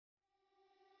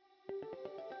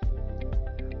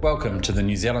Welcome to the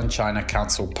New Zealand-China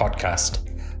Council podcast.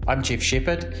 I'm Jeff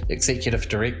Shepherd, Executive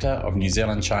Director of New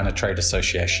Zealand-China Trade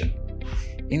Association.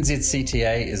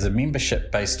 NZCTA is a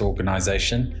membership-based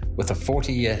organisation with a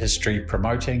 40-year history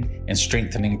promoting and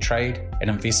strengthening trade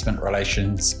and investment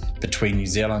relations between New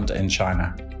Zealand and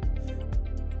China.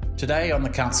 Today on the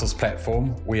Council's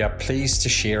platform, we are pleased to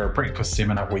share a breakfast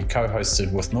seminar we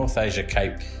co-hosted with North Asia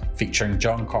Cape featuring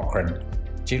John Cochrane,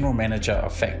 General Manager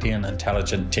of Factian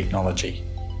Intelligent Technology.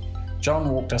 John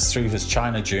walked us through his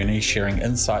China journey, sharing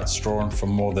insights drawn from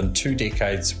more than 2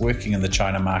 decades working in the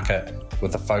China market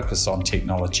with a focus on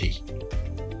technology.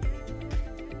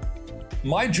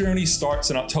 My journey starts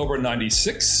in October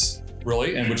 96,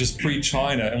 really, and which is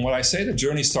pre-China. And when I say the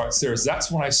journey starts there, is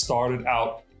that's when I started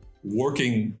out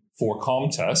working for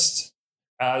Comtest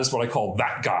as what I call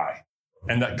that guy.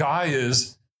 And that guy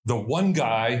is the one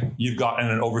guy you've got in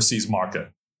an overseas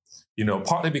market. You know,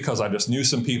 partly because I just knew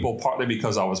some people, partly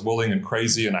because I was willing and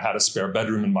crazy and I had a spare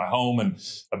bedroom in my home and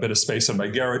a bit of space in my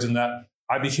garage and that.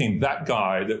 I became that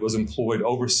guy that was employed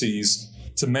overseas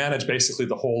to manage basically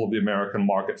the whole of the American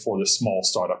market for this small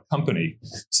startup company.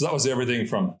 So that was everything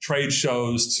from trade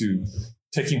shows to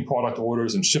taking product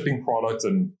orders and shipping product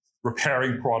and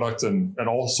repairing product and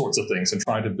all sorts of things and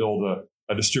trying to build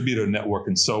a distributor network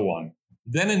and so on.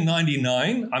 Then in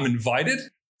 99, I'm invited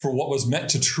for what was meant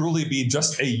to truly be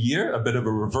just a year, a bit of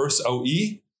a reverse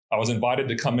OE. I was invited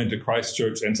to come into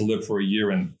Christchurch and to live for a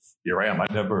year, and here I am. I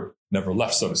never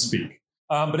left, so to speak.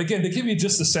 But again, to give you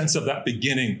just a sense of that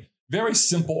beginning, very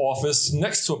simple office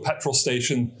next to a petrol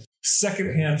station,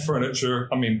 secondhand furniture,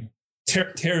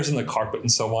 tears in the carpet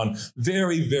and so on.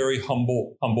 Very, very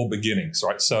humble beginnings,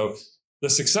 right? So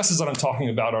the successes that I'm talking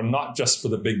about are not just for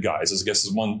the big guys, I guess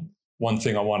is one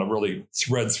thing I want to really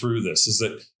thread through this, is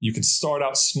that you can start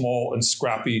out small and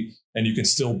scrappy and you can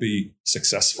still be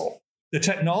successful. The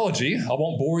technology, I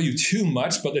won't bore you too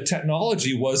much, but the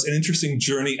technology was an interesting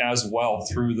journey as well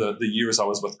through the years I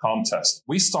was with Comtest.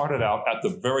 We started out at the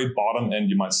very bottom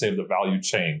end, you might say, of the value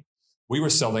chain. We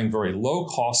were selling very low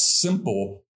cost,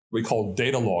 simple, we called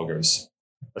data loggers.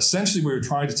 Essentially, we were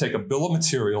trying to take a bill of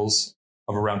materials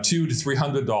of around $200 to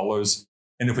 $300.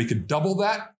 And if we could double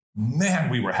that, man,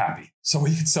 we were happy. So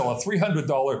we could sell a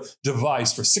 $300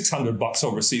 device for $600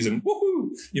 overseas and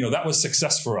woohoo, that was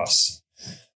success for us.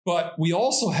 But we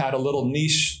also had a little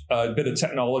niche bit of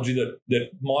technology that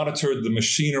monitored the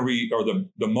machinery or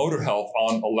the motor health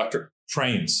on electric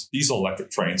trains, diesel electric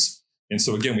trains. And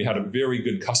so again, we had a very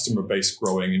good customer base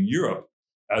growing in Europe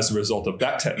as a result of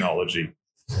that technology.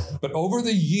 But over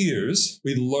the years,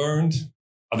 we learned,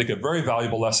 I think, a very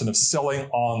valuable lesson of selling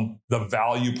on the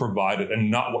value provided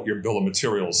and not what your bill of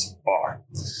materials are.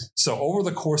 So over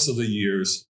the course of the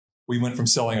years, we went from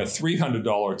selling a $300,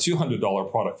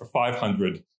 $200 product for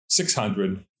 $500,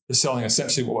 $600 to selling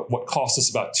essentially what cost us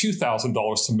about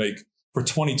 $2,000 to make for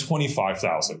 $20,000,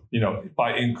 $25,000,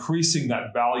 by increasing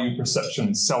that value perception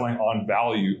and selling on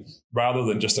value rather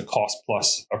than just a cost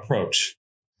plus approach.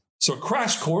 So a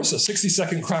crash course, a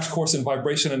 60-second crash course in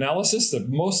vibration analysis.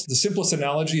 The simplest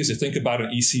analogy is to think about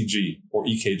an ECG, or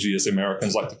EKG as the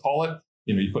Americans like to call it.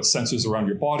 You put sensors around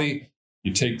your body,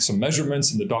 you take some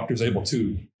measurements, and the doctor's able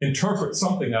to interpret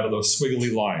something out of those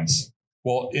squiggly lines.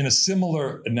 Well, in a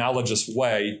similar analogous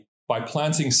way, by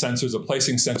planting sensors or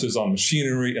placing sensors on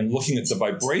machinery and looking at the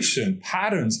vibration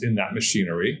patterns in that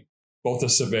machinery, both the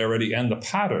severity and the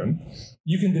pattern,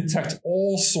 you can detect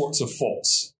all sorts of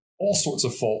faults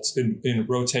in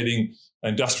rotating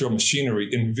industrial machinery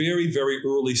in very, very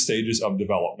early stages of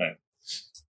development.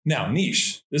 Now,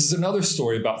 niche. This is another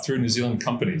story about 3 New Zealand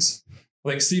companies. I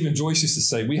think Stephen Joyce used to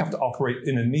say, we have to operate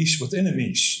in a niche within a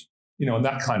niche, and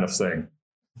that kind of thing.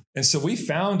 And so we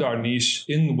found our niche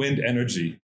in wind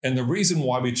energy. And the reason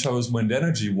why we chose wind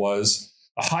energy was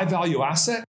a high value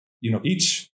asset.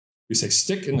 Each, we say,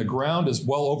 stick in the ground is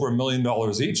well over $1 million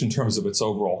each in terms of its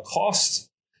overall cost.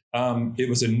 It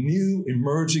was a new,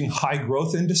 emerging,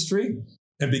 high-growth industry.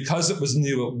 And because it was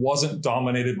new, it wasn't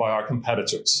dominated by our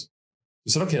competitors.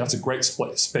 We said, okay, that's a great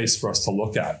space for us to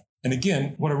look at. And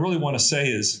again, what I really want to say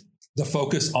is the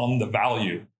focus on the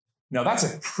value. Now, that's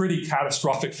a pretty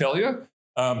catastrophic failure.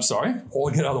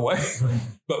 Pulling it out of the way.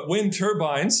 But wind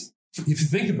turbines, if you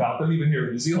think about them, even here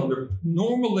in New Zealand, they're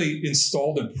normally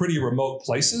installed in pretty remote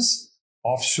places,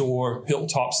 offshore,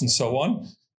 hilltops, and so on.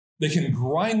 They can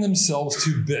grind themselves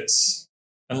to bits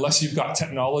unless you've got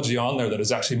technology on there that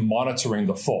is actually monitoring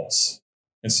the faults.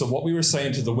 And so what we were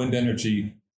saying to the wind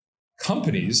energy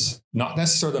companies, not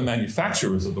necessarily the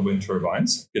manufacturers of the wind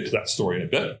turbines, get to that story in a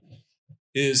bit,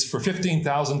 is for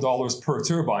 $15,000 per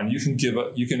turbine, you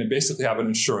can basically have an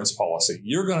insurance policy.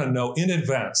 You're going to know in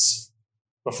advance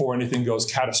before anything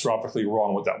goes catastrophically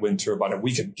wrong with that wind turbine, and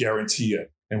we could guarantee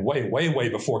it. And way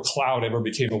before cloud ever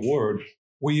became a word,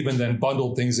 we even then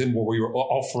bundled things in where we were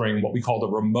offering what we called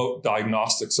a remote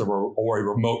diagnostics or a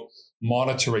remote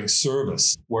monitoring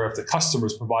service, where if the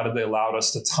customers provided they allowed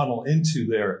us to tunnel into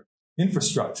their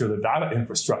infrastructure, the data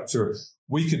infrastructure,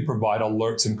 we could provide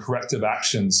alerts and corrective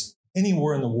actions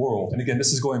anywhere in the world. And again,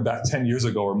 this is going back 10 years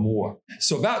ago or more.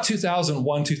 So about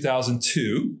 2001,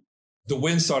 2002, the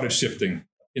wind started shifting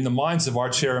in the minds of our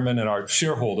chairman and our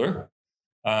shareholder,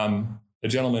 a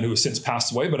gentleman who has since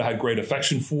passed away, but I had great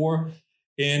affection for.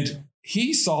 And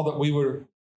he saw that we were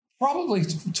probably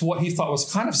to what he thought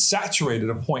was kind of saturated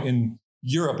at a point in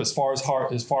Europe as far as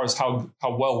how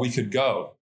well we could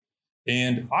go.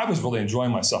 And I was really enjoying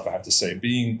myself, I have to say,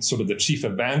 being sort of the chief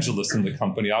evangelist in the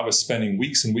company. I was spending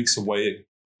weeks and weeks away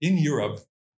in Europe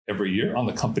every year on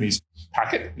the company's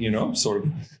packet, sort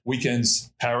of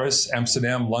weekends, Paris,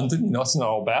 Amsterdam, London, it's not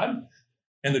all bad.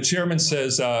 And the chairman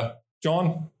says,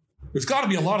 John, there's got to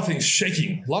be a lot of things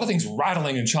shaking, a lot of things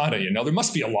rattling in China. There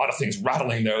must be a lot of things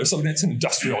rattling there. So it's an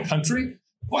industrial country.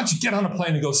 Why don't you get on a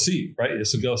plane and go see, right?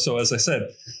 So as I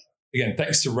said, again,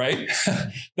 thanks to Ray,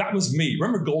 that was me.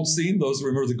 Remember Goldstein?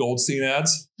 Remember the Goldstein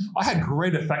ads? I had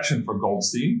great affection for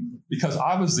Goldstein because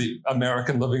I was the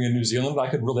American living in New Zealand. I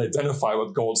could really identify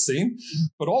with Goldstein.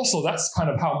 But also that's kind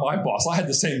of how my boss, I had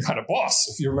the same kind of boss,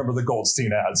 if you remember the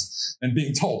Goldstein ads, and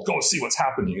being told, go see what's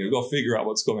happening, go figure out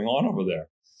what's going on over there.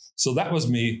 So that was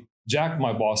me. Jack,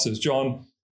 my boss, says, John,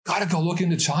 got to go look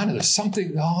into China. There's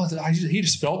something, he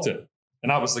just felt it.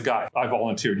 And I was the guy. I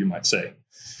volunteered, you might say.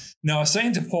 Now, I was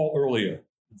saying to Paul earlier,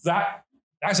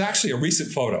 that's actually a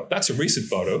recent photo. That's a recent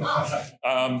photo.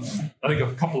 I think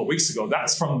a couple of weeks ago.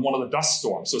 That's from one of the dust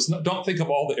storms. So don't think of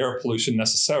all the air pollution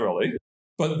necessarily.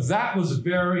 But that was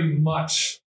very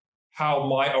much how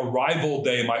my arrival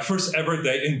day, my first ever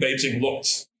day in Beijing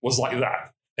looked, was like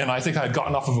that. And I think I had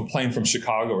gotten off of a plane from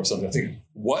Chicago or something. I think,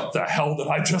 what the hell did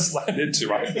I just land into,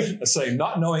 right? I say,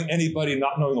 not knowing anybody,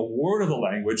 not knowing a word of the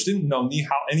language, didn't know ni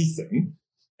hao anything,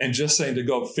 and just saying to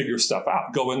go figure stuff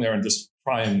out, go in there and just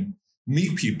try and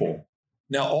meet people.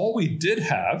 Now, all we did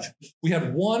have, we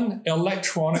had one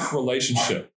electronic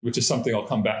relationship, which is something I'll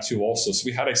come back to also. So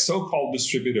we had a so-called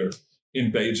distributor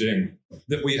in Beijing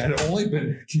that we had only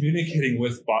been communicating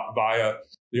with via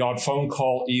the odd phone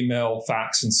call, email,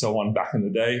 fax, and so on back in the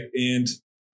day. And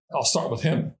I'll start with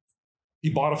him. He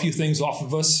bought a few things off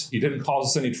of us. He didn't cause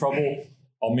us any trouble.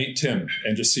 I'll meet Tim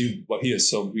and just see what he is.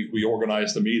 So we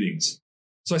organized the meetings.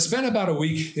 So I spent about a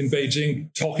week in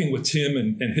Beijing talking with Tim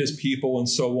and his people and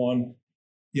so on.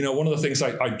 One of the things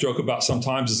I joke about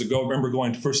sometimes is I remember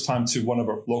going first time to one of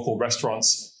our local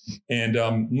restaurants and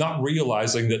not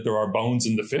realizing that there are bones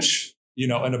in the fish,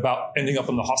 and about ending up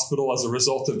in the hospital as a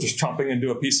result of just chomping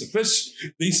into a piece of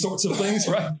fish, these sorts of things,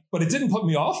 right? But it didn't put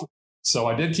me off. So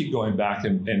I did keep going back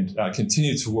and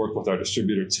continue to work with our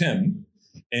distributor, Tim,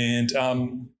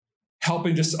 and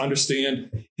helping just understand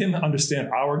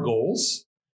our goals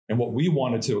and what we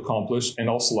wanted to accomplish, and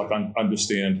also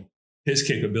understand his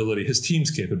capability, his team's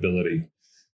capability.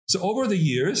 So over the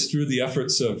years, through the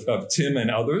efforts of Tim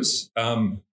and others,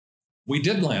 we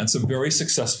did land some very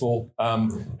successful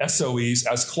SOEs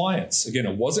as clients. Again,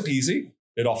 it wasn't easy.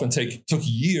 It often took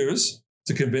years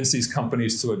to convince these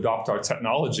companies to adopt our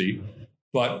technology.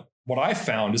 But what I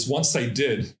found is once they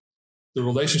did, the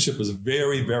relationship was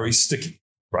very, very sticky,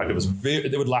 right?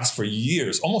 It would last for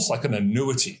years, almost like an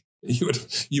annuity.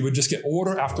 You would just get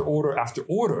order after order after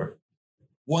order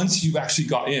once you actually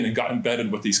got in and got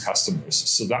embedded with these customers.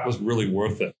 So that was really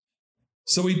worth it.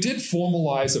 So we did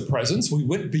formalize a presence. We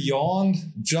went beyond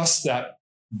just that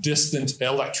distant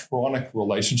electronic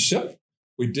relationship.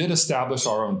 We did establish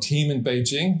our own team in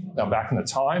Beijing. Now,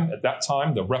 at that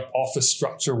time, the rep office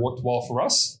structure worked well for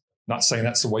us. Not saying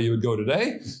that's the way you would go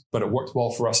today, but it worked well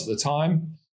for us at the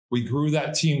time. We grew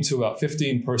that team to about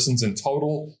 15 persons in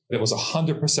total. It was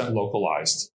 100%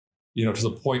 localized, to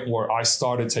the point where I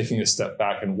started taking a step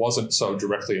back and wasn't so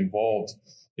directly involved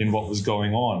in what was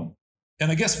going on.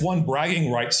 And I guess one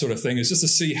bragging rights sort of thing is just to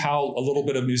see how a little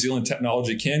bit of New Zealand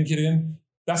technology can get in.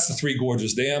 That's the Three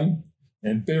Gorges Dam.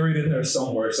 And buried in there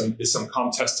somewhere is some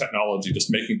Comtest technology,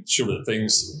 just making sure that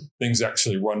things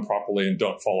actually run properly and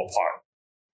don't fall apart.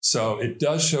 So it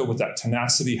does show with that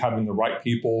tenacity, having the right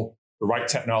people, the right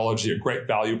technology, a great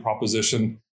value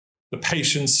proposition, the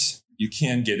patience, you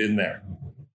can get in there.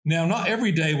 Now, not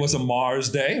every day was a Mars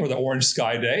day or the Orange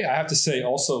Sky Day. I have to say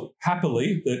also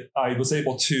happily that I was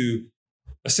able to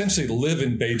essentially live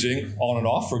in Beijing on and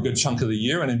off for a good chunk of the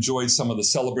year and enjoyed some of the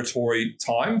celebratory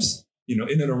times, in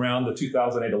and around the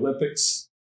 2008 Olympics,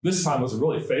 This time was a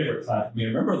really favorite time for me. I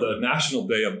remember the National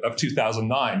Day of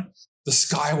 2009. The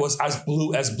sky was as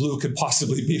blue could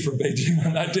possibly be for Beijing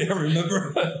on that day. I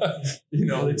remember,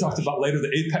 they talked about later the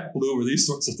APEC blue or these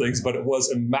sorts of things, but it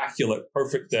was immaculate,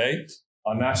 perfect day.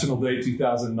 On National Day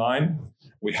 2009,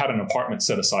 we had an apartment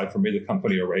set aside for me, the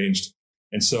company arranged.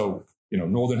 And so,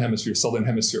 Northern Hemisphere, Southern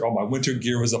Hemisphere, all my winter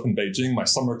gear was up in Beijing. My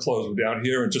summer clothes were down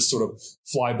here, and just sort of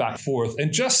fly back and forth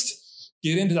and just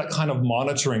get into that kind of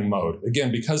monitoring mode.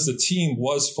 Again, because the team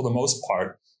was, for the most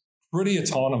part, pretty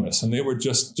autonomous, and they were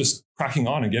just cracking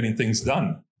on and getting things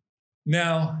done.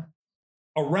 Now,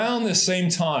 around the same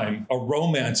time, a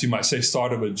romance, you might say,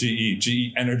 started with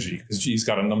GE Energy, because GE's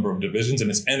got a number of divisions, and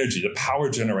it's energy, the power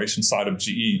generation side of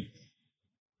GE.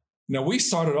 Now, we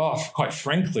started off, quite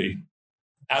frankly,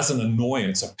 as an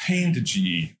annoyance, a pain to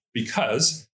GE,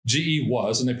 because GE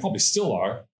was, and they probably still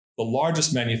are, the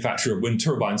largest manufacturer of wind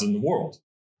turbines in the world.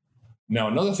 Now,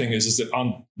 another thing is that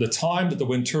on the time that the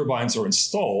wind turbines are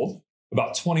installed,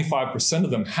 about 25% of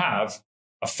them have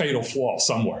a fatal flaw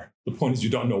somewhere. The point is you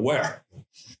don't know where.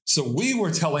 So we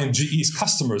were telling GE's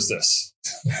customers this.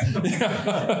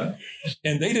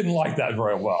 And they didn't like that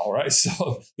very well, right?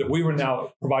 So that we were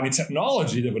now providing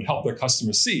technology that would help their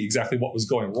customers see exactly what was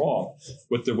going wrong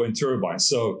with the wind turbines.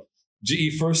 So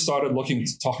GE first started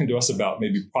talking to us about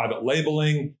maybe private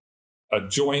labeling, a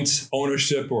joint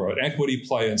ownership or an equity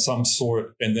play in some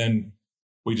sort. And then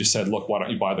we just said, look, why don't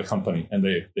you buy the company? And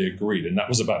they agreed. And that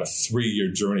was about a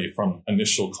 3-year journey from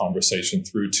initial conversation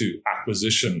through to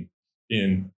acquisition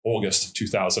in August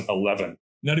 2011.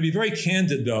 Now, to be very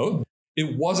candid, though,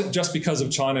 it wasn't just because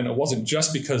of China, and it wasn't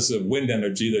just because of wind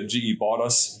energy that GE bought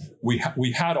us.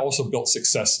 We had also built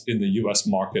success in the US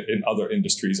market in other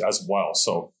industries as well.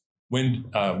 So wind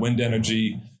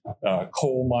energy,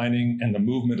 coal mining, and the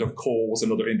movement of coal was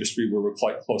another industry where we're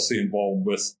quite closely involved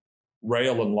with.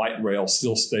 Rail and light rail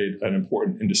still stayed an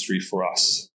important industry for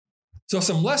us. So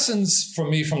some lessons for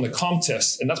me from the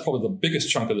Comtest, and that's probably the biggest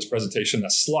chunk of this presentation,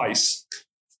 that slice,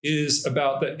 is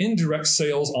about that indirect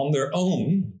sales on their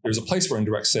own. There's a place for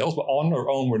indirect sales, but on their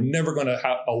own, we're never going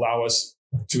to allow us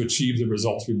to achieve the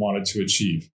results we wanted to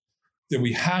achieve. That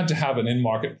we had to have an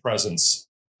in-market presence,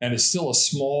 and it's still a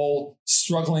small,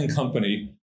 struggling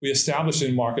company. We established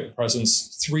in-market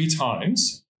presence 3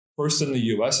 times. First in the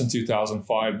US in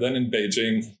 2005, then in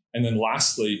Beijing, and then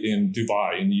lastly in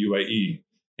Dubai in the UAE.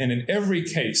 And in every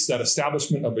case, that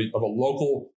establishment of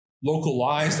a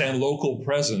localized and local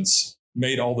presence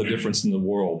made all the difference in the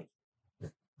world.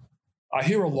 I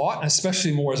hear a lot,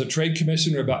 especially more as a trade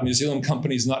commissioner, about New Zealand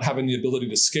companies not having the ability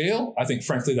to scale. I think,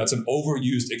 frankly, that's an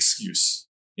overused excuse.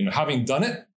 Having done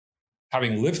it,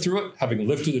 having lived through it, having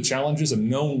lived through the challenges and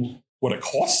known what it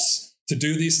costs to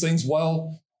do these things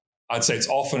well, I'd say it's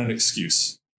often an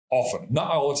excuse. Often.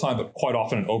 Not all the time, but quite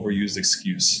often an overused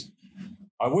excuse.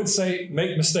 I would say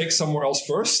make mistakes somewhere else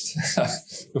first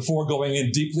before going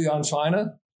in deeply on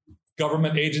China.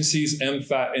 Government agencies,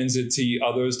 MFAT, NZT,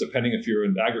 others, depending if you're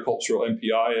in agricultural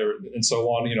MPI and so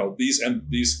on,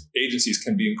 these agencies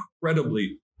can be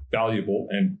incredibly valuable,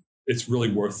 and it's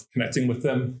really worth connecting with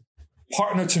them.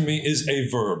 Partner to me is a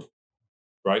verb,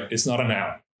 right? It's not a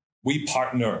noun. We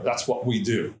partner. That's what we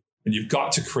do. And you've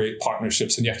got to create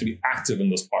partnerships, and you have to be active in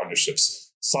those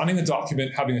partnerships. Signing a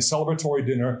document, having a celebratory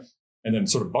dinner, and then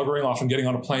sort of buggering off and getting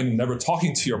on a plane and never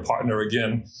talking to your partner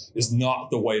again is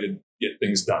not the way to get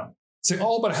things done. Saying,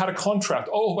 oh, but I had a contract.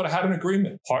 Oh, but I had an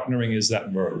agreement. Partnering is that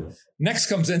verb. Next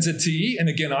comes NZTE. And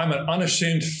again, I'm an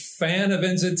unashamed fan of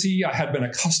NZTE. I had been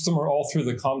a customer all through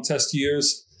the Comtest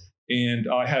years. And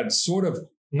I had sort of,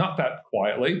 not that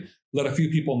quietly, let a few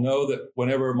people know that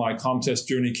whenever my Comtest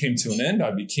journey came to an end,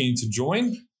 I'd be keen to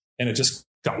join. And it just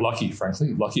got lucky,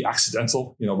 frankly,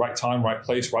 accidental, right time, right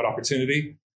place, right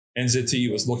opportunity.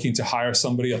 NZTE was looking to hire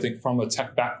somebody, I think, from a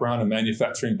tech background, a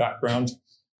manufacturing background.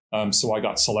 So I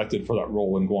got selected for that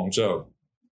role in Guangzhou.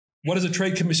 What does a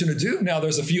trade commissioner do? Now,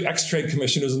 there's a few ex-trade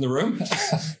commissioners in the room,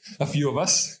 a few of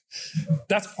us.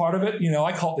 That's part of it.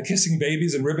 I call it the kissing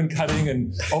babies and ribbon cutting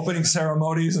and opening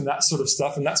ceremonies and that sort of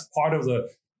stuff. And that's part of the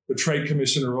trade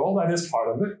commissioner role. That is part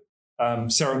of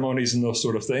it. Ceremonies and those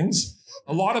sort of things.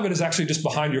 A lot of it is actually just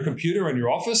behind your computer in your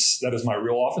office. That is my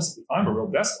real office at the time, a real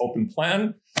desk, open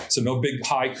plan. So no big,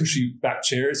 high, cushy back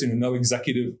chairs, no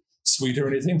executive suite or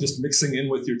anything, just mixing in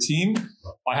with your team.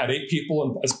 I had 8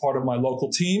 people as part of my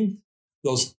local team.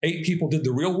 Those 8 people did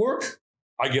the real work.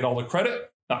 I get all the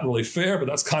credit. Not really fair, but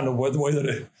that's kind of the way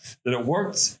that it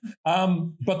worked.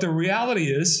 But the reality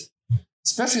is,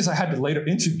 especially as I had to later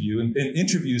interview and in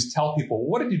interviews tell people,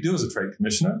 what did you do as a trade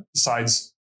commissioner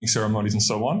besides ceremonies and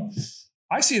so on?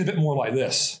 I see it a bit more like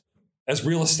this. As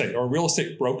real estate or a real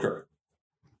estate broker,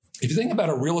 If you think about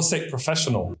a real estate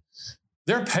professional,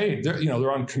 they're paid,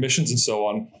 they're on commissions and so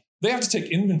on. They have to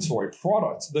take inventory,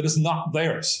 product that is not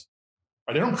theirs.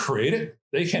 Right? They don't create it.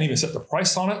 They can't even set the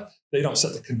price on it. They don't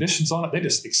set the conditions on it. They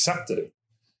just accept it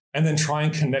and then try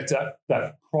and connect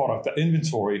that product, that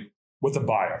inventory with the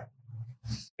buyer.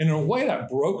 And in a way, that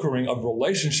brokering of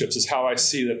relationships is how I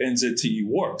see that NZTE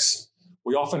works.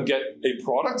 We often get a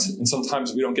product, and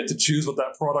sometimes we don't get to choose what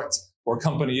that product or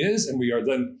company is, and we are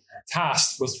then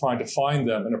tasked with trying to find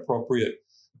them an appropriate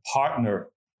partner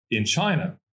in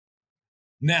China.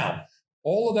 Now,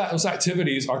 all of those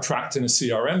activities are tracked in a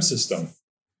CRM system.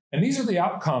 And these are the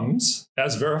outcomes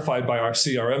as verified by our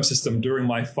CRM system during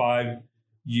my 5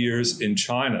 years in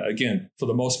China. Again, for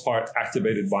the most part,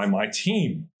 activated by my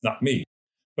team, not me.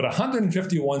 But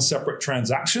 151 separate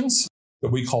transactions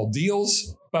that we call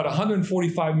deals, about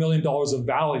 $145 million of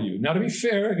value. Now, to be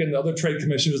fair, again, the other trade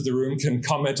commissioners in the room can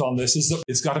comment on this, is that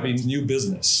it's got to be new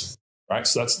business, right?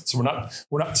 So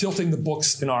we're not tilting the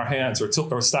books in our hands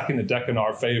or stacking the deck in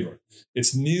our favor.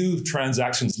 It's new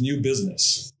transactions, new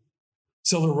business.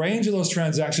 So the range of those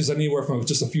transactions, anywhere from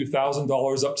just a few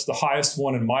 $1,000s up to the highest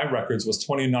one in my records was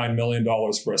 $29 million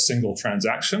for a single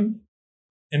transaction.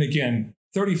 And again,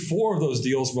 34 of those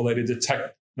deals related to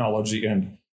technology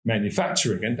and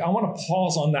manufacturing. And I want to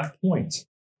pause on that point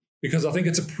because I think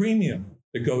it's a premium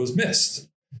that goes missed.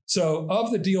 So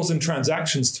of the deals and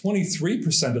transactions,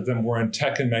 23% of them were in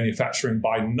tech and manufacturing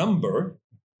by number,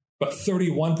 but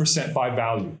 31% by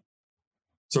value.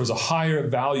 So there's a higher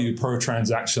value per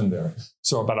transaction there.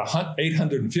 So about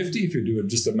 850 if you're doing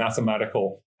just a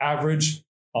mathematical average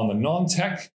on the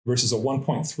non-tech versus a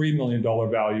 $1.3 million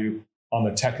value on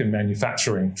the tech and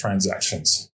manufacturing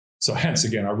transactions. So hence,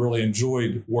 again, I really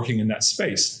enjoyed working in that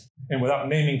space. And without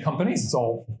naming companies, it's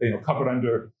all covered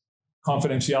under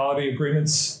confidentiality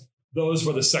agreements. Those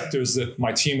were the sectors that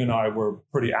my team and I were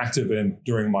pretty active in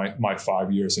during my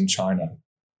 5 years in China.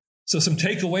 So some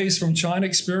takeaways from China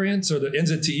experience or the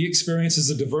NZTE experience is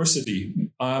the diversity.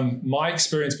 My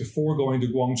experience before going to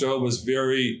Guangzhou was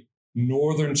very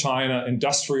northern China,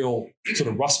 industrial,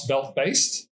 sort of Rust Belt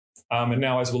based. And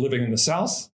now as we're living in the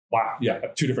South, wow, yeah,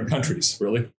 2 different countries,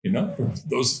 really.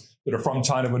 Those that are from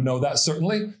China would know that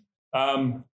certainly.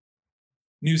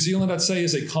 New Zealand, I'd say,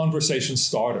 is a conversation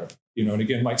starter. And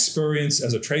again, my experience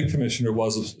as a trade commissioner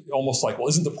was almost like, well,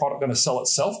 isn't the product going to sell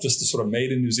itself just to sort of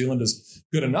made in New Zealand is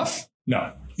good enough?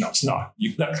 No, it's not.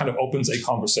 That kind of opens a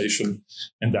conversation,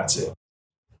 and that's it.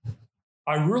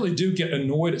 I really do get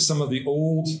annoyed at some of the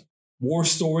old war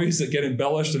stories that get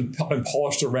embellished and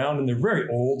polished around, and they're very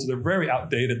old. They're very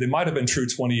outdated. They might have been true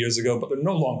 20 years ago, but they're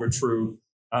no longer true.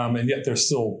 And yet they're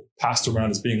still passed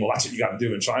around as being, well, that's what you got to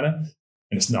do in China.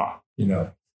 And it's not,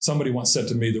 Somebody once said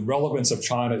to me, the relevance of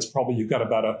China is probably you've got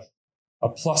about a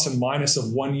plus and minus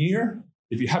of 1 year.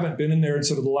 If you haven't been in there in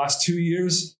sort of the last 2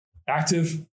 years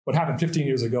active, what happened 15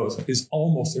 years ago is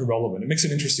almost irrelevant. It makes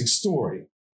an interesting story,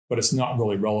 but it's not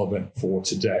really relevant for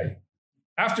today.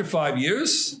 After 5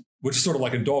 years, which is sort of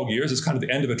like a dog years, it's kind of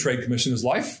the end of a trade commissioner's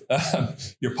life.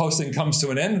 Your posting comes to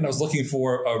an end, and I was looking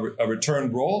for a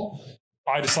return role.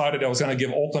 I decided I was going to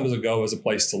give Auckland a go as a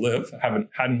place to live. I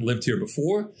hadn't lived here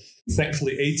before.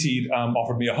 Thankfully, ATEED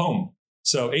offered me a home.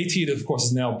 So ATEED, of course,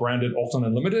 is now branded Auckland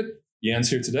Unlimited. Jan's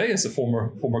here today as a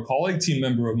former colleague, team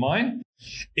member of mine.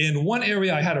 In one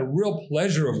area I had a real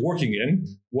pleasure of working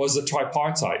in was the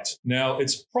tripartite. Now,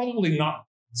 it's probably not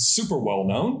super well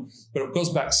known, but it goes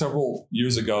back several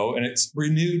years ago, and it's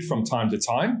renewed from time to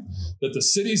time, that the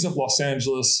cities of Los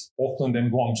Angeles, Auckland,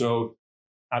 and Guangzhou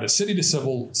at a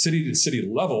city-to-city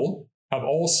level have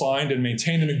all signed and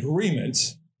maintained an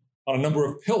agreement on a number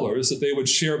of pillars that they would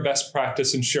share best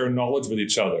practice and share knowledge with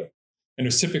each other. And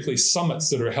there's typically summits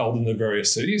that are held in the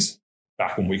various cities.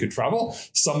 Back when we could travel,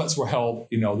 summits were held,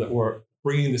 that were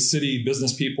bringing the city,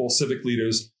 business people, civic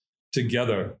leaders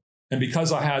together. And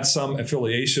because I had some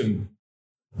affiliation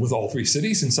with all 3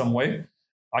 cities in some way,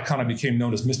 I kind of became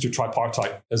known as Mr.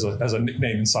 Tripartite as a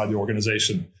nickname inside the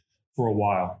organization for a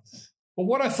while. But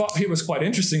what I thought here was quite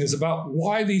interesting is about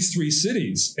why these 3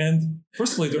 cities. And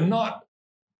firstly, they're not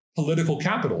political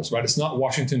capitals, right? It's not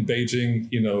Washington, Beijing,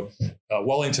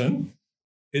 Wellington.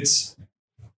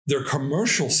 They're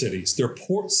commercial cities, they're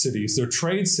port cities, they're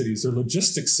trade cities, they're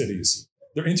logistics cities,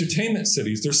 they're entertainment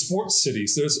cities, they're sports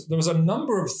cities. There was a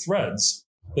number of threads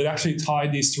that actually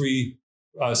tied these 3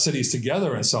 cities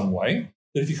together in some way,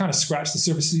 that if you kind of scratch the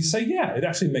surface, you say, yeah, it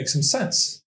actually makes some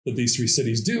sense that these 3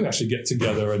 cities do actually get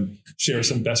together and share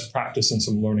some best practice and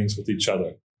some learnings with each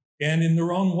other. And in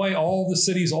their own way, all the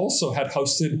cities also had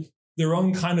hosted their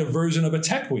own kind of version of a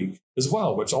tech week as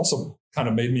well, which also kind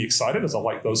of made me excited as I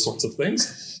like those sorts of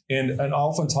things. And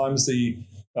oftentimes the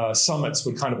summits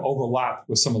would kind of overlap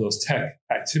with some of those tech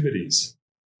activities.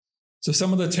 So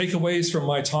some of the takeaways from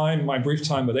my brief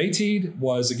time with ATEED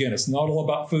was, again, it's not all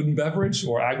about food and beverage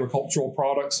or agricultural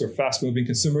products or fast-moving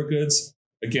consumer goods.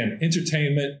 Again,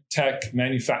 entertainment, tech,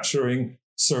 manufacturing,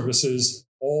 services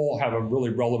all have a really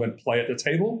relevant play at the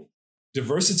table.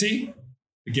 Diversity,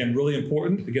 again, really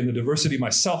important. Again, the diversity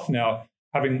myself now,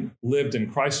 having lived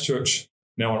in Christchurch,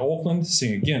 now in Auckland,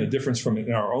 seeing, again, a difference from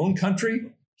in our own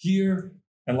country here,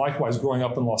 and likewise growing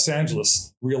up in Los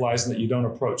Angeles, realizing that you don't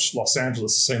approach Los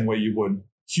Angeles the same way you would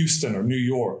Houston or New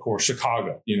York or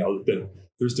Chicago, that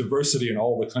there's diversity in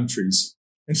all the countries.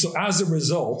 And so as a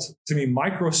result, to me,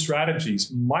 micro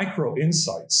strategies, micro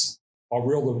insights are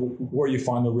where you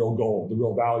find the real gold, the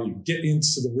real value. Get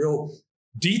into the real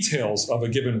details of a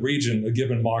given region, a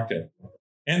given market.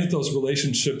 And that those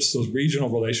relationships, those regional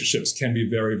relationships can be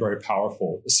very, very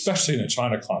powerful, especially in a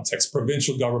China context.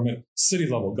 Provincial government, city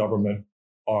level government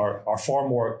are far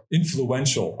more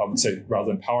influential, I would say,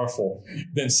 rather than powerful,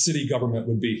 than city government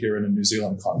would be here in a New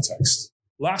Zealand context.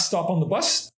 Last stop on the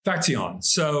bus, Faction.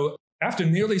 So after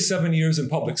nearly 7 years in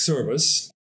public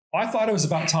service, I thought it was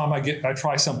about time I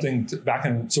try something back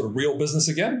in sort of real business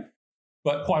again.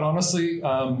 But quite honestly,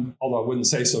 although I wouldn't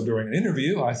say so during an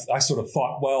interview, I sort of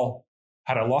thought, well,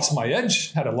 had I lost my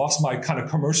edge? Had I lost my kind of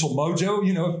commercial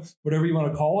mojo, whatever you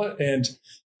want to call it? And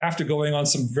after going on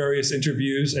some various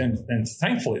interviews and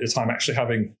thankfully at the time actually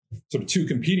having sort of two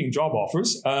competing job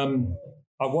offers,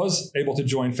 I was able to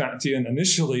join Faction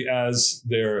initially as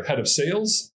their head of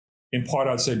sales, in part,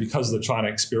 I'd say, because of the China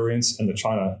experience and the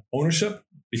China ownership,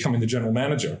 becoming the general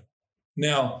manager.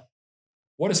 Now,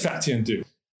 what does Faction do?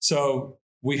 So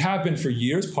we have been for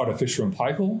years part of Fisher &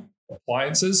 Paykel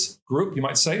Appliances Group, you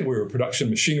might say. We're a Production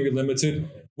Machinery Limited.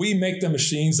 We make the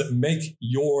machines that make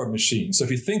your machine. So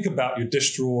if you think about your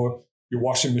dish drawer, your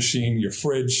washing machine, your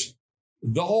fridge,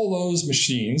 all those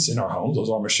machines in our homes, those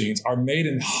are machines, are made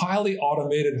in highly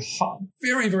automated,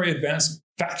 very, very advanced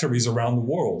factories around the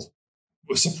world.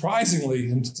 Surprisingly,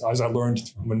 and as I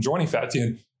learned when joining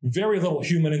Faction, very little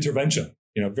human intervention,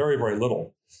 very, very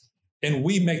little. And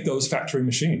we make those factory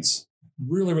machines.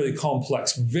 Really, really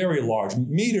complex, very large,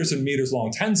 meters and meters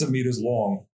long, tens of meters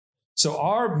long. So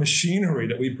our machinery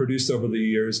that we produced over the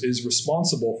years is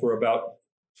responsible for about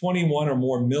 21 or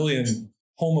more million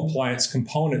home appliance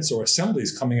components or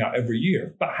assemblies coming out every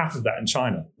year, about half of that in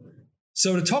China.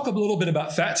 So to talk a little bit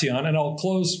about Faction, and I'll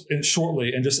close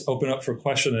shortly and just open up for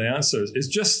question and answers, is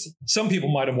just some people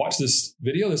might have watched this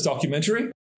video, this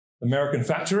documentary, American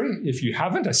Factory. If you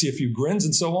haven't, I see a few grins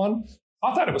and so on.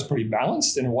 I thought it was pretty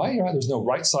balanced in a way, right? There's no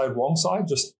right side, wrong side,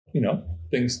 just,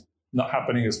 things not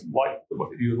happening as like what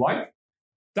you like.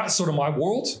 That's sort of my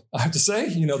world, I have to say.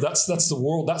 That's the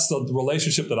world, that's the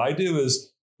relationship that I do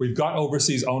is we've got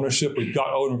overseas ownership. We've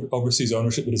got overseas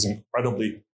ownership that is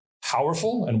incredibly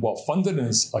powerful and well-funded. And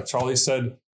as, like Charlie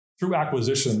said, through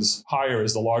acquisitions, Haier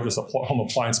is the largest home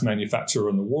appliance manufacturer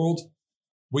in the world.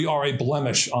 We are a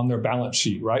blemish on their balance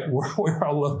sheet, right? We're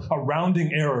a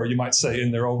rounding error, you might say,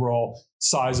 in their overall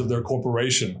size of their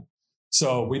corporation.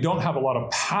 So we don't have a lot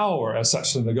of power as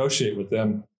such to negotiate with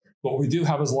them. What we do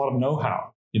have is a lot of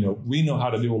know-how. We know how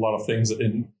to do a lot of things that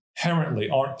inherently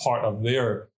aren't part of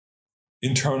their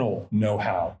internal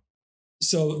know-how.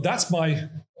 So that's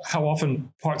how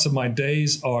often parts of my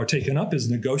days are taken up is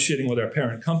negotiating with our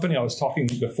parent company. I was talking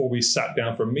before we sat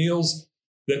down for meals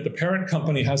that the parent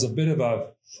company has a bit of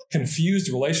a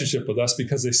confused relationship with us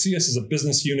because they see us as a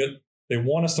business unit. They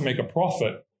want us to make a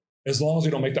profit as long as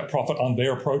we don't make that profit on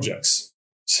their projects.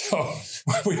 So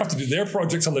we have to do their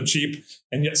projects on the cheap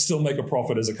and yet still make a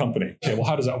profit as a company. Okay, well,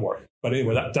 how does that work? But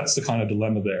anyway, that's the kind of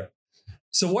dilemma there.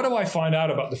 So what do I find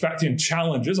out about the Faction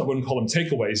challenges? I wouldn't call them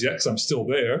takeaways yet because I'm still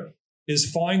there. Is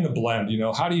find the blend.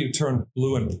 How do you turn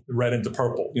blue and red into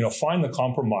purple? Find the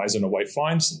compromise in a way.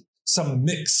 Find some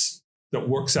mix that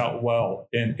works out well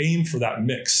and aim for that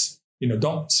mix.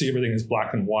 Don't see everything as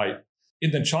black and white.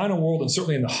 In the China world and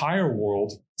certainly in the Haier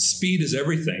world, speed is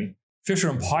everything.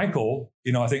 Fisher & Paykel,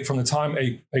 I think from the time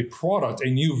a product, a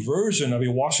new version of a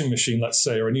washing machine, let's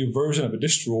say, or a new version of a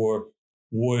dish drawer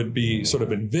would be sort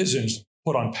of envisioned,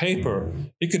 put on paper,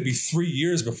 it could be 3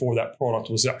 years before that product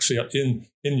was actually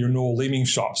in your Noel Leeming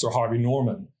shops or Harvey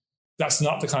Norman. That's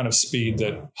not the kind of speed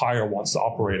that Haier wants to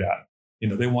operate at.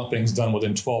 They want things done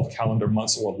within 12 calendar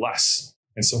months or less.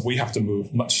 And so we have to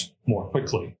move much more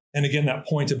quickly. And again, that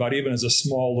point about even as a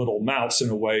small little mouse in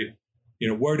a way,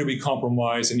 where do we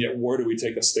compromise and yet where do we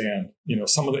take a stand?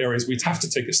 Some of the areas we have to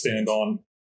take a stand on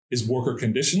is worker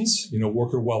conditions,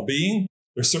 worker well-being.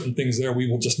 There's certain things there we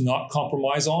will just not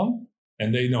compromise on.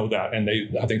 And they know that. And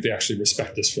I think they actually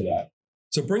respect us for that.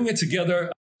 So bring it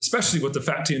together. especially with the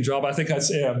factory and job, I think I'd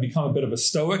say I've become a bit of a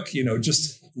stoic,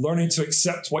 just learning to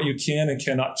accept what you can and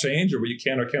cannot change or what you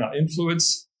can or cannot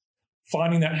influence.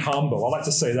 Finding that combo. I like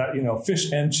to say that,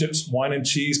 fish and chips, wine and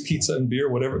cheese, pizza and beer,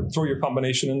 whatever, throw your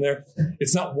combination in there.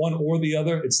 It's not one or the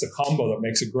other. It's the combo that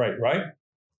makes it great, right?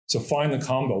 So find the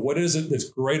combo. What is it that's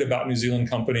great about New Zealand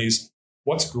companies?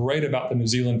 What's great about the New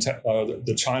Zealand,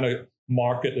 the China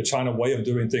market, the China way of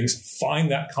doing things? Find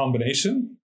that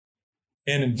combination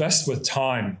and invest with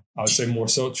time. I would say more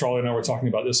so. Charlie and I were talking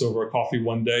about this over a coffee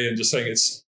one day and just saying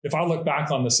if I look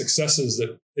back on the successes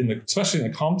that especially in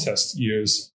the Comtest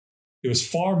years, it was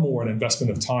far more an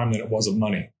investment of time than it was of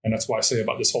money. And that's why I say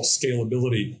about this whole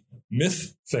scalability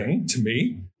myth thing to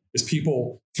me is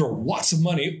people throw lots of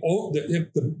money.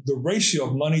 The ratio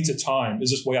of money to time is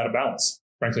just way out of balance,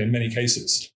 frankly, in many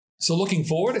cases. So looking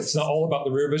forward, it's not all about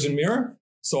the rear vision mirror.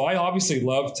 So I obviously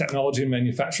love technology and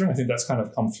manufacturing. I think that's kind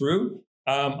of come through.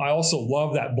 I also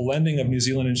love that blending of New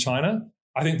Zealand and China.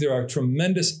 I think there are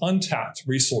tremendous untapped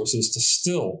resources to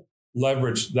still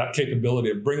leverage that capability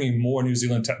of bringing more New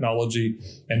Zealand technology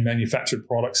and manufactured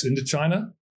products into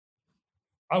China.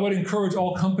 I would encourage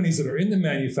all companies that are in the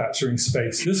manufacturing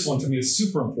space, this one to me is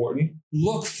super important,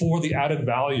 look for the added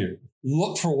value.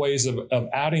 Look for ways of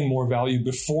adding more value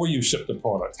before you ship the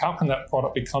product. How can that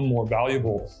product become more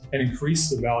valuable and increase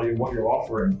the value of what you're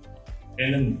offering?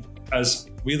 And then as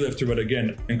we live through it,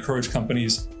 again, encourage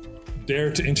companies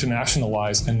dare to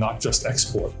internationalize and not just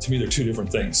export. To me, they're two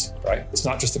different things, right? It's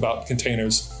not just about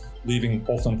containers leaving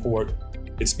Portland Port.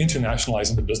 It's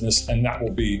internationalizing the business, and that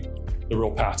will be the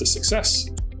real path to success.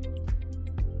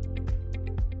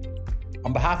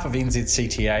 On behalf of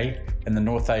NZCTA and the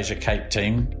North Asia Cape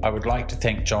team, I would like to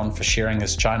thank John for sharing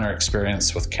his China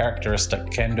experience with characteristic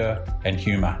candor and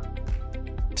humour.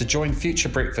 To join future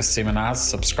breakfast seminars,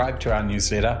 subscribe to our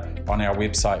newsletter on our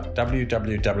website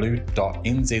www.nzcta.co.nz.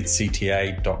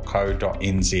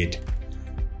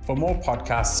 For more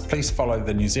podcasts, please follow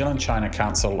the New Zealand China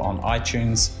Council on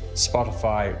iTunes,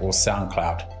 Spotify or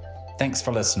SoundCloud. Thanks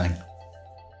for listening.